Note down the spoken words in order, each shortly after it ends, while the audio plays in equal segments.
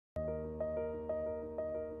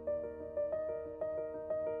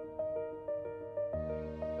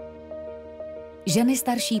Ženy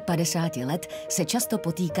starší 50 let se často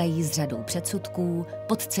potýkají s řadou předsudků,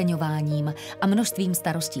 podceňováním a množstvím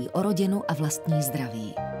starostí o rodinu a vlastní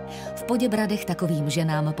zdraví. V Poděbradech takovým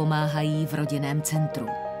ženám pomáhají v rodinném centru.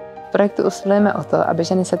 V projektu usilujeme o to, aby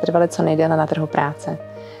ženy se trvaly co nejdéle na trhu práce.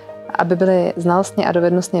 Aby byly znalostně a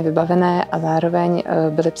dovednostně vybavené a zároveň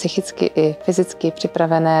byly psychicky i fyzicky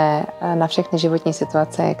připravené na všechny životní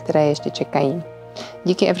situace, které ještě čekají.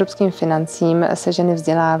 Díky evropským financím se ženy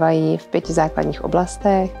vzdělávají v 5 základních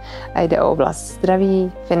oblastech a jde o oblast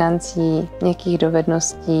zdraví, financí, měkkých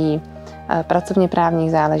dovedností, pracovně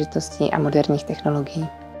právních záležitostí a moderních technologií.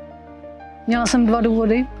 Měla jsem 2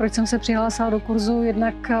 důvody, proč jsem se přihlásila do kurzu.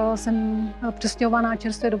 Jednak jsem přestěhovaná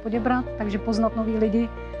čerstvě do Poděbrad, takže poznat nový lidi.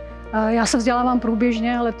 Já se vzdělávám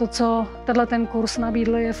průběžně, ale to, co ten kurz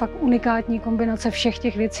nabídl, je fakt unikátní kombinace všech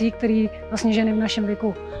těch věcí, které vlastně ženy v našem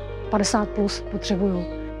věku 50+ potřebují.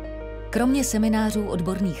 Kromě seminářů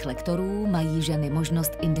odborných lektorů mají ženy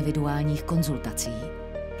možnost individuálních konzultací.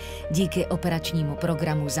 Díky operačnímu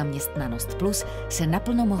programu Zaměstnanost plus se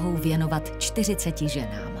naplno mohou věnovat 40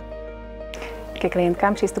 ženám. Ke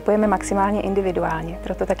klientkám přistupujeme maximálně individuálně,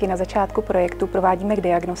 proto taky na začátku projektu provádíme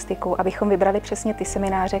diagnostiku, abychom vybrali přesně ty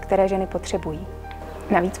semináře, které ženy potřebují.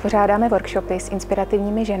 Navíc pořádáme workshopy s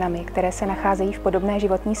inspirativními ženami, které se nacházejí v podobné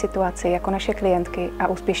životní situaci jako naše klientky a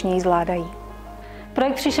úspěšně ji zvládají.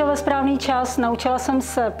 Projekt přišel ve správný čas, naučila jsem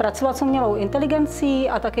se pracovat s umělou inteligencí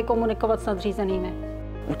a taky komunikovat s nadřízenými.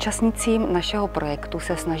 Účastnícím našeho projektu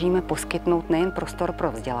se snažíme poskytnout nejen prostor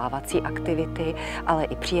pro vzdělávací aktivity, ale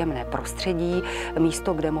i příjemné prostředí,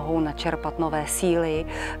 místo, kde mohou načerpat nové síly,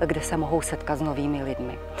 kde se mohou setkat s novými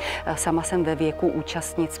lidmi. Sama jsem ve věku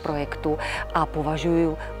účastnic projektu a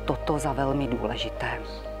považuji toto za velmi důležité.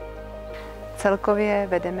 Celkově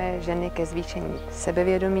vedeme ženy ke zvýšení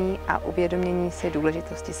sebevědomí a uvědomění si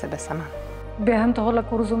důležitosti sebe sama. Během tohoto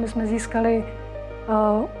kurzu my jsme získali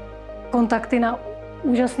kontakty na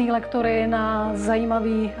úžasný lektory, na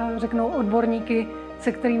zajímavý, řeknou, odborníky,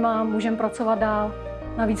 se kterými můžeme pracovat dál.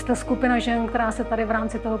 Navíc ta skupina žen, která se tady v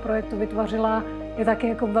rámci toho projektu vytvořila, je taky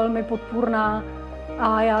jako velmi podpůrná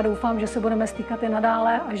a já doufám, že se budeme stýkat i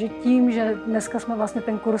nadále a že tím, že dneska jsme vlastně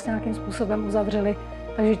ten kurz nějakým způsobem uzavřeli,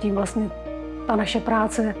 takže tím vlastně ta naše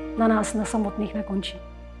práce na nás na samotných nekončí.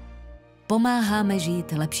 Pomáháme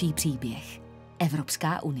žít lepší příběh.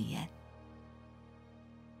 Evropská unie.